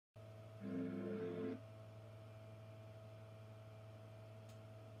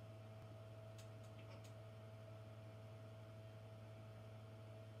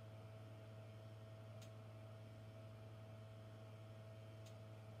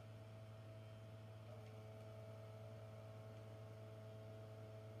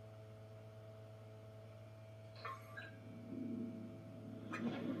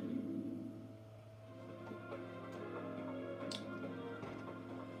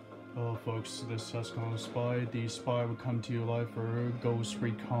Hello folks, this is HexagonalSpy. The Spy will come to you live for Ghost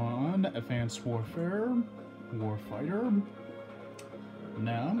Recon Advanced Warfare, WarFighter.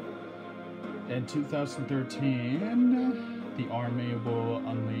 Now, in 2013, the Army will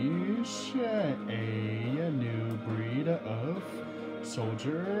unleash a new breed of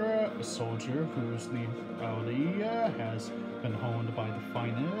soldier, a soldier whose lethality has been honed by the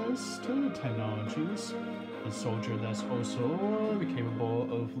finest technologies. A soldier that's also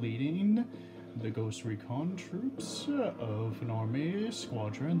capable of leading the Ghost Recon troops of an army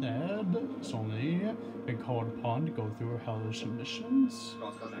squadron that's only been called upon to go through hellish missions.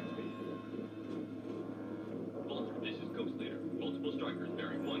 Vulture, this is Ghost Leader. Multiple strikers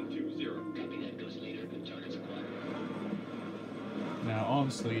bearing 120. Copy that, Ghost Leader. Good targets acquired. Now,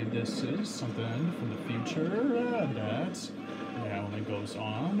 obviously, this is something from the future that only goes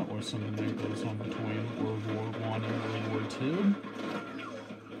on, or something that goes on between World War I and World War II.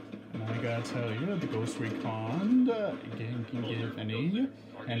 And I gotta tell you, the Ghost Recon can give any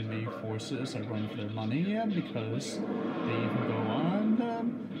enemy forces a run for their money because they even go on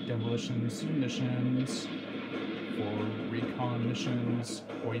demolitions missions, for recon missions,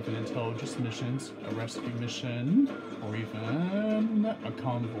 or even intelligence missions, a rescue mission, or even a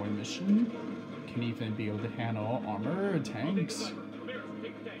convoy mission. Can even be able to handle armor, tanks.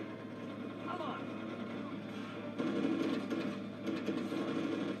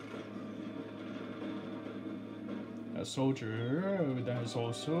 A soldier that is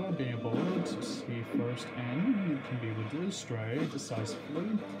also be able to see first and can be able to strike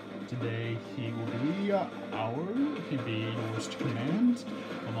decisively. Today he will be he'll be yours to command,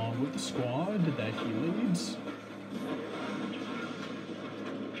 along with the squad that he leads.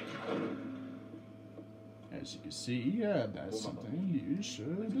 As you can see, that's something you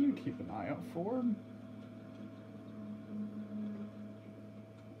should keep an eye out for.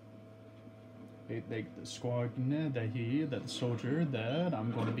 The squadron that the soldier that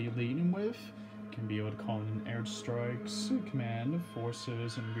I'm going to be leading with can be able to call in airstrikes, command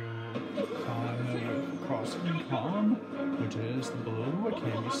forces in real time with cross Recon, which is the blue.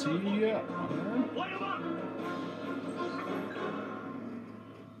 Can you see on there?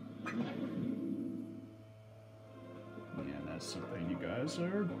 Something you guys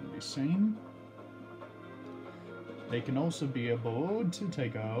are going to be seeing. They can also be able to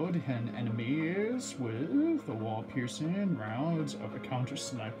take out enemies with the wall-piercing rounds of a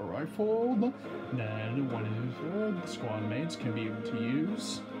counter-sniper rifle that one of the squad mates can be able to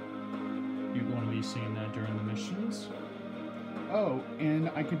use. You're going to be seeing that during the missions. Oh,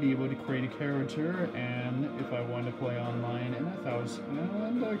 and I could be able to create a character, and if I want to play online in 1,000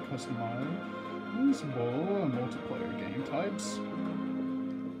 and customize multiplayer game types,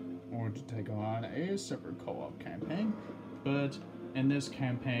 or to take on a separate co-op campaign. But in this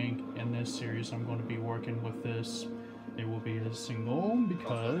campaign, in this series, I'm going to be working with this. It will be a single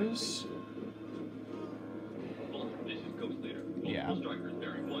because yeah.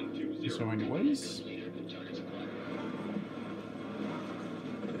 So anyways,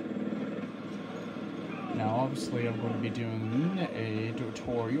 now obviously I'm going to be doing a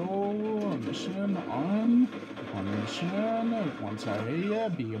tutorial mission on mission once I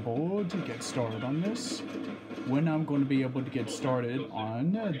be able to get started on this. When I'm going to be able to get started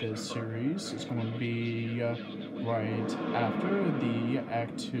on this series is going to be right after the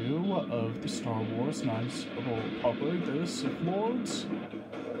Act 2 of the Star Wars Knights of the Old Republic, the Sith Lords.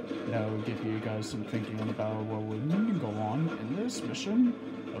 That will give you guys some thinking about what would go on in this mission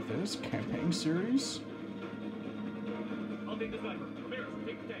of this campaign series. Take the sniper. Ramirez,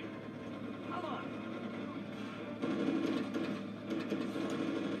 take the tank. Come on.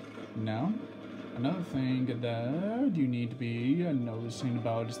 Now, another thing that you need to be noticing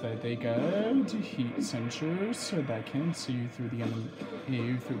about is that they got heat sensors so that can see you through the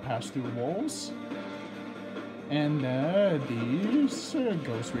enemy, pass through walls. And these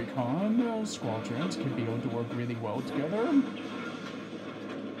Ghost Recon squadrons can be able to work really well together.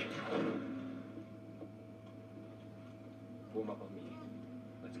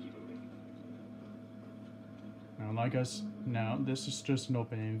 Now this is just an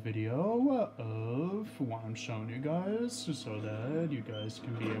opening video of what I'm showing you guys, so that you guys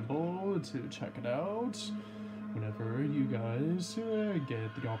can be able to check it out whenever you guys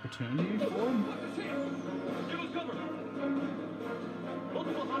get the opportunity for. Give us cover.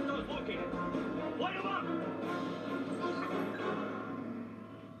 Multiple hostiles located. Light them up.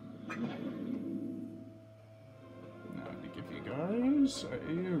 Now to give you guys a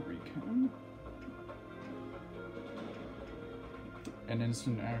recon. An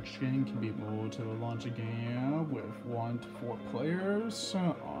instant action can be able to launch a game with 1 to 4 players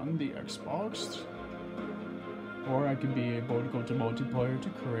on the Xbox. Or I could be able to go to multiplayer to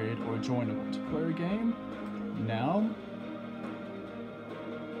create or join a multiplayer game. Now,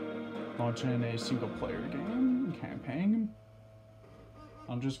 launching a single player game campaign.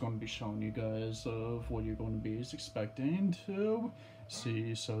 I'm just going to be showing you guys of what you're going to be expecting to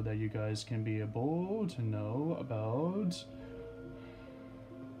see so that you guys can be able to know about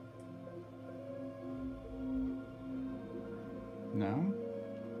now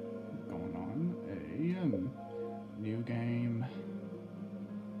going on a new game.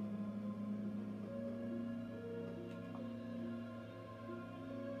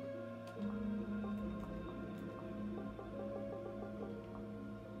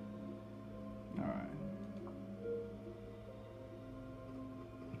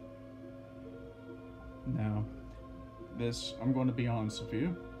 Now, this, I'm going to be honest with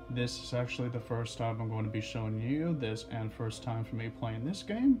you, this is actually the first time I'm going to be showing you this and first time for me playing this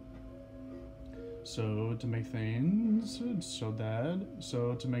game. So to make things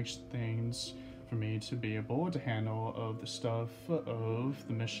for me to be able to handle of the stuff of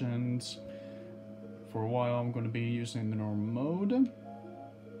the missions, for a while I'm going to be using the normal mode.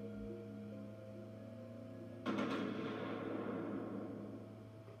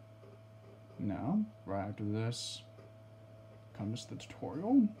 Now, right after this comes the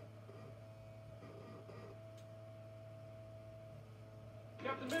tutorial.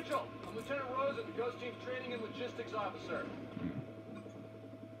 Captain Mitchell, I'm Lieutenant Rosa, the Ghost Team's Training and Logistics Officer.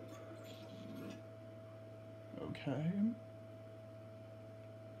 Okay.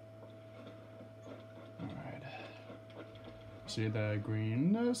 Alright. See that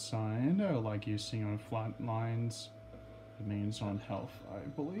green sign, like you see on flat lines? It means on health, I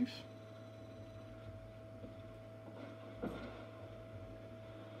believe.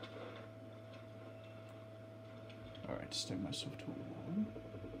 Alright, stick myself to a wall.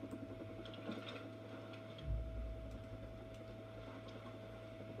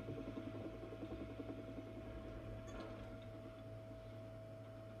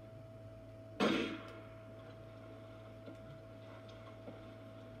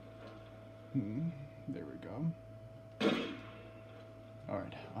 There we go.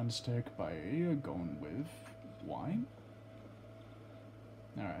 Alright, unstick by going with Y.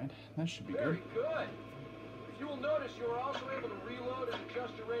 Alright, that should be Very good. good. If you will notice, you are also able to reload and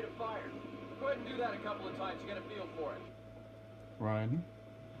adjust your rate of fire. Go ahead and do that a couple of times to get a feel for it. Right.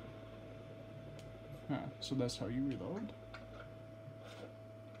 So that's how you reload.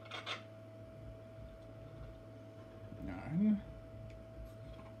 Alright.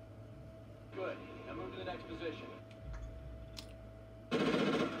 Good. Now move to the next position.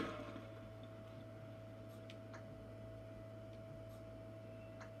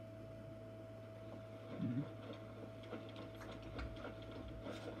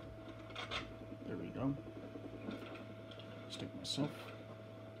 There we go. Stick myself.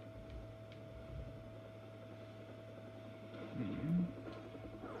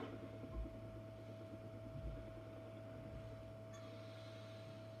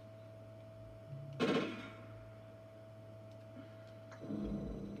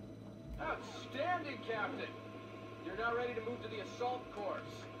 Outstanding, Captain! You're now ready to move to the assault course.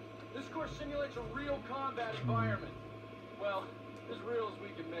 This course simulates a real combat environment. Well, as real as we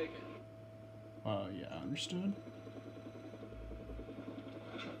can make it. Yeah, understood.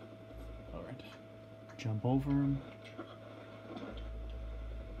 Alright. Jump over him.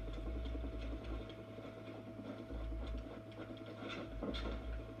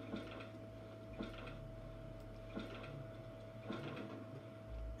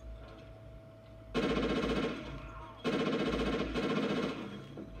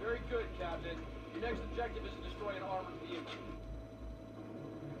 Very good, Captain. Your next objective is to destroy an armored vehicle.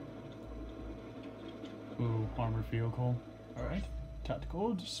 Ooh, armored vehicle. Alright.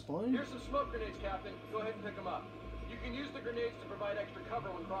 Tactical display. Here's some smoke grenades, Captain. Go ahead and pick them up. You can use the grenades to provide extra cover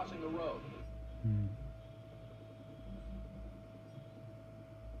when crossing the road.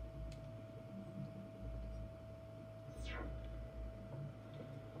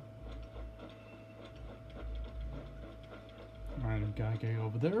 Alright, guy get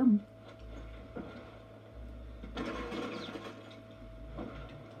over there.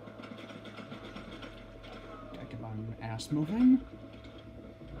 Gotta get my ass moving.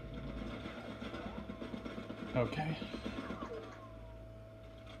 Okay.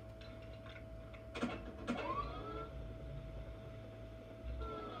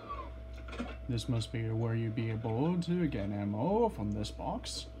 This must be where you'd be able to get ammo from this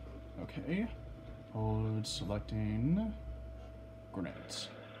box. Okay. Hold selecting. grenades.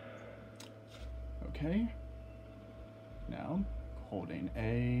 Okay. Now, holding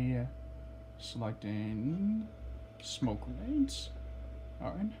A, selecting smoke grenades.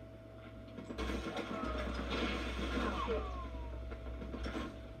 Alright.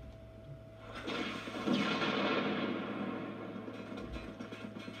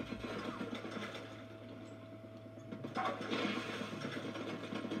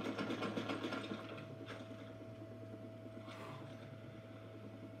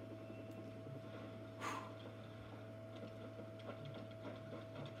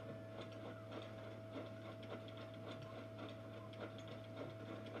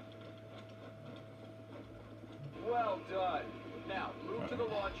 Well done. Now, move to the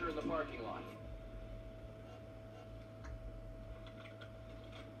launcher in the parking lot.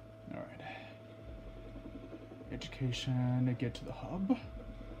 Alright. Education to get to the hub.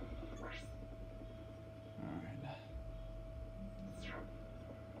 Alright.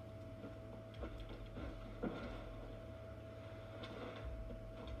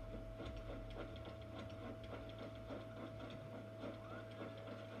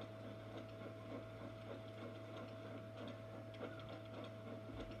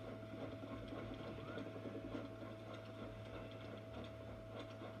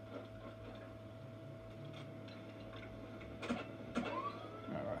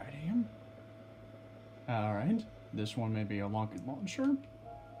 Alrighty. Alright. This one may be a rocket launcher.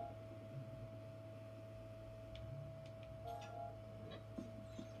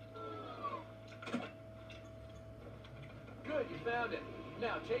 Good, you found it.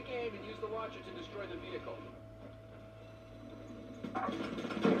 Now, take aim and use the launcher to destroy the vehicle.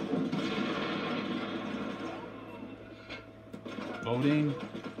 Loading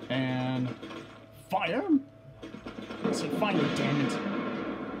and fire. I said fire, damn it.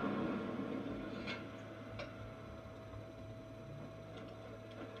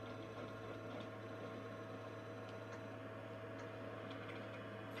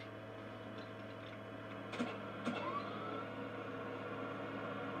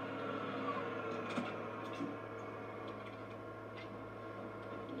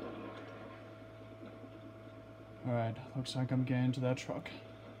 Alright, looks like I'm getting to that truck.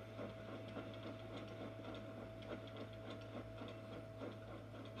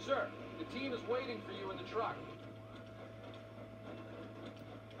 Sir, the team is waiting for you in the truck.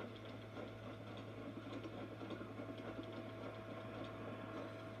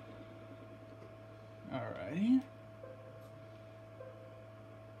 Alrighty.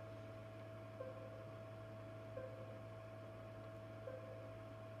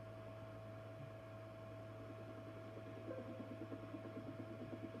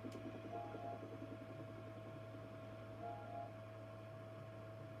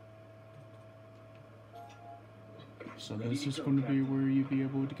 So this is going to be where you'll be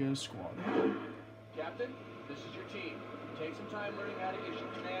able to get a squad. Captain, this is your team. Take some time learning how to issue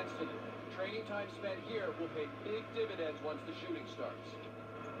commands to them. Training time spent here will pay big dividends once the shooting starts.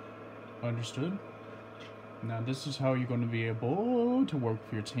 Understood. Now this is how you're going to be able to work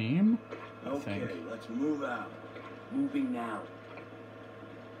with your team. I think. Okay, let's move out. Moving now.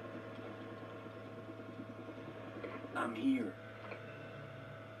 I'm here.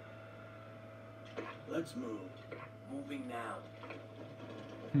 Let's move. Moving now.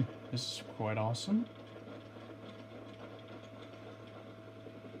 This is quite awesome.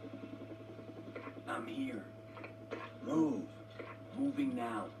 I'm here. Move. Moving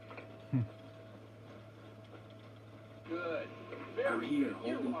now. Good. Very I'm here, good.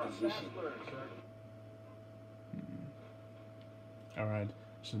 You holding are a position. fast learner, sir. Alright,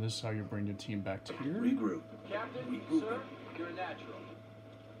 so this is how you bring your team back to here. Regroup. Captain, Regrouping. sir, you're a natural.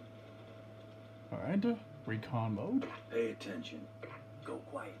 Alright, recon mode. Pay attention. Go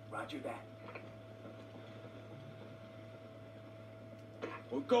quiet. Roger that.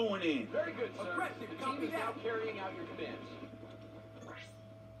 We're going in. Very good, sir. Aggressive, The team copy is now that. carrying out your commands.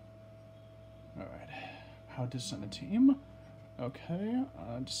 Alright, how to send a team. Okay,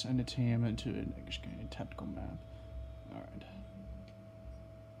 to send a team into an HexagonalSpy tactical map. Alright.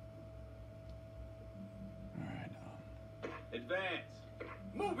 Alright, Advance.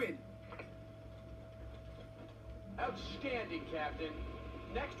 Moving. Outstanding, Captain.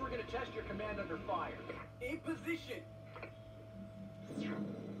 Next, we're going to test your command under fire. In position.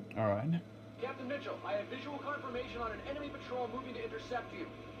 Alright. Captain Mitchell, I have visual confirmation on an enemy patrol moving to intercept you.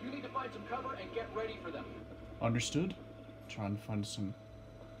 You need to find some cover and get ready for them. Understood. Trying to find some...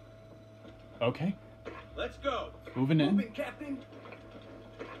 Okay. Let's go. Moving in. Moving, Captain.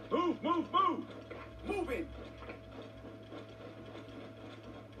 Move. Moving.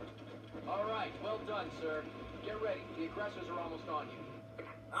 All right, well done, sir. Get ready. The aggressors are almost on you.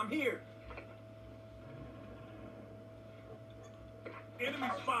 I'm here.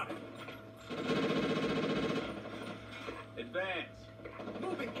 Enemy spotted. Advance.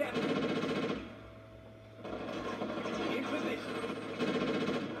 Moving, Captain. In position.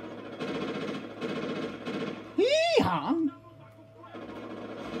 Hee-haw!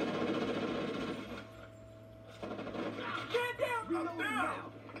 Stand down. I'm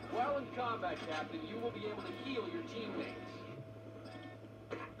down. While in combat, Captain, you will be able to heal your teammates.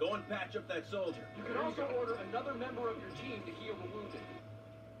 Go and patch up that soldier. You can also order another member of your team to heal the wounded.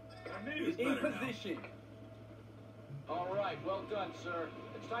 In position. All right, well done, sir.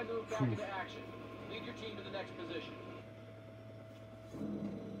 It's time to move back into action. Lead your team to the next position.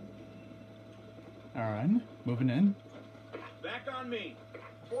 Alright, moving in. Back on me.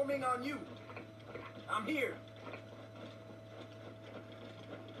 Forming on you. I'm here.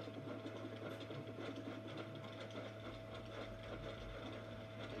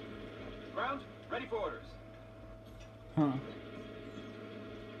 Ground, ready for orders. Huh.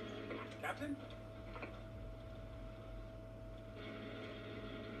 Captain?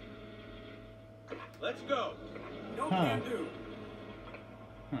 Let's go. No Huh. can do.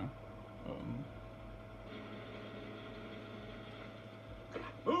 Huh.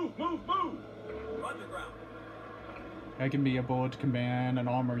 Move, move, move. Underground. I can be aboard to command an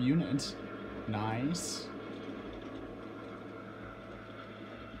armor unit. Nice.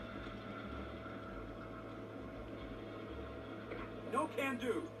 No can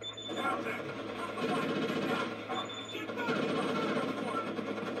do.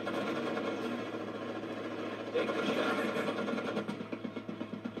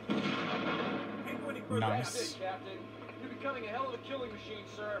 Nice. That's it, Captain. You're becoming a hell of a killing machine,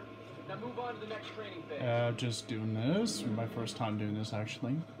 sir. Now move on to the next training phase. Just doing this. My first time doing this,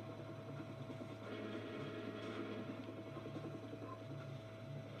 actually.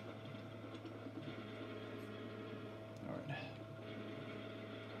 Alright.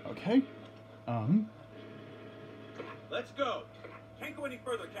 Okay. Let's go. Can't go any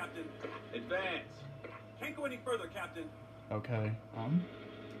further, Captain. Advance. Can't go any further, Captain. Okay.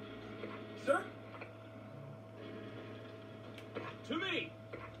 Sir? To me.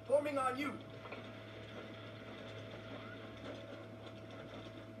 Forming on you.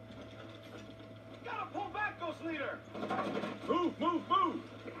 Gotta pull back, Ghost Leader! Move, move, move.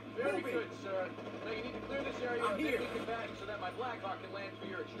 Very Moving. good, sir. Now you need to clear this area I'm of here. enemy combatants so that my Blackhawk can land for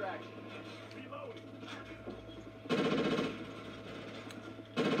your extraction.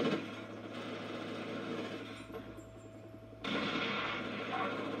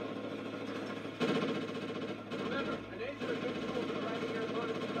 Remember, grenades are a good tool for driving your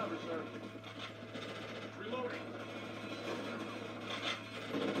opponent to cover, sir. Reloading.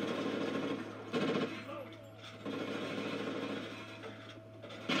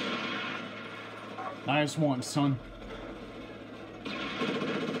 Nice one, son.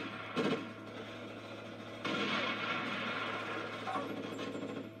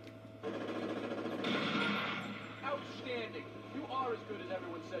 Outstanding. You are as good as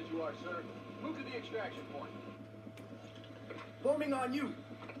everyone says you are, sir. Move to the extraction point. Forming on you.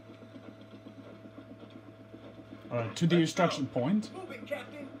 To the extraction point. Moving,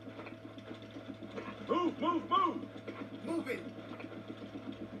 Captain. Move, move, move. Moving.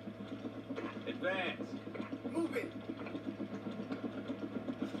 Advance. Moving.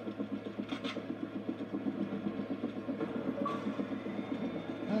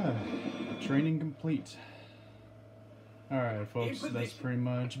 Training complete. Alright, folks, that's pretty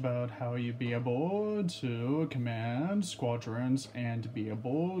much about how you be able to command squadrons and to be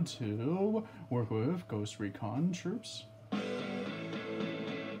able to work with Ghost Recon troops.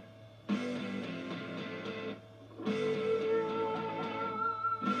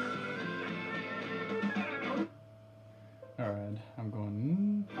 Alright, I'm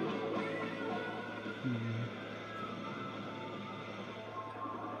going...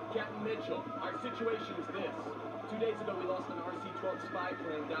 Captain Mitchell, our situation is this. 2 days ago, we lost an RC-12 spy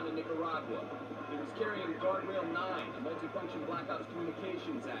plane down in Nicaragua. It was carrying Guardrail 9, a multifunction Black Ops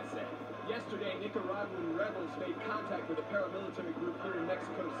communications asset. Yesterday, Nicaraguan rebels made contact with a paramilitary group here in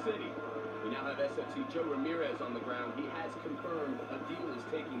Mexico City. We now have SFC Joe Ramirez on the ground. He has confirmed a deal is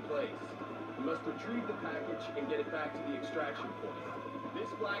taking place. We must retrieve the package and get it back to the extraction point.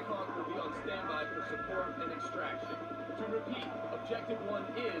 This Black Hawk will be on standby for support and extraction. To repeat, Objective 1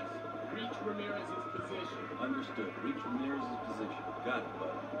 is reach Ramirez's position. Understood. Reach Ramirez's position. Got it,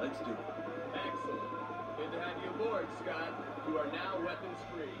 bud. Let's do it. Excellent. Good to have you aboard, Scott. You are now weapons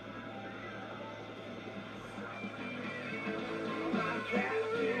free.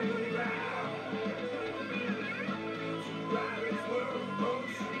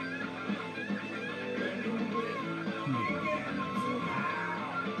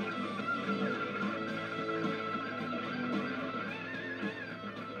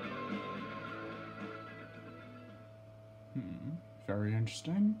 very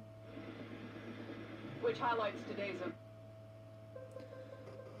interesting. Which highlights today's event.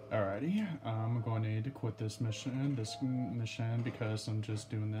 Alrighty, I'm going to need to quit this mission because I'm just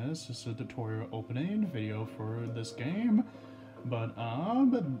doing this. This is a tutorial opening video for this game, but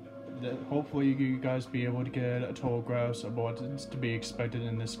hopefully you guys be able to get a total grasp of what's to be expected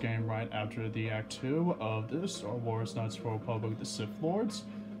in this game right after the Act 2 of the Star Wars Knights of the Republic: The Sith Lords.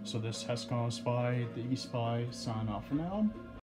 So this HexagonalSpy, the E-Spy, sign off for now.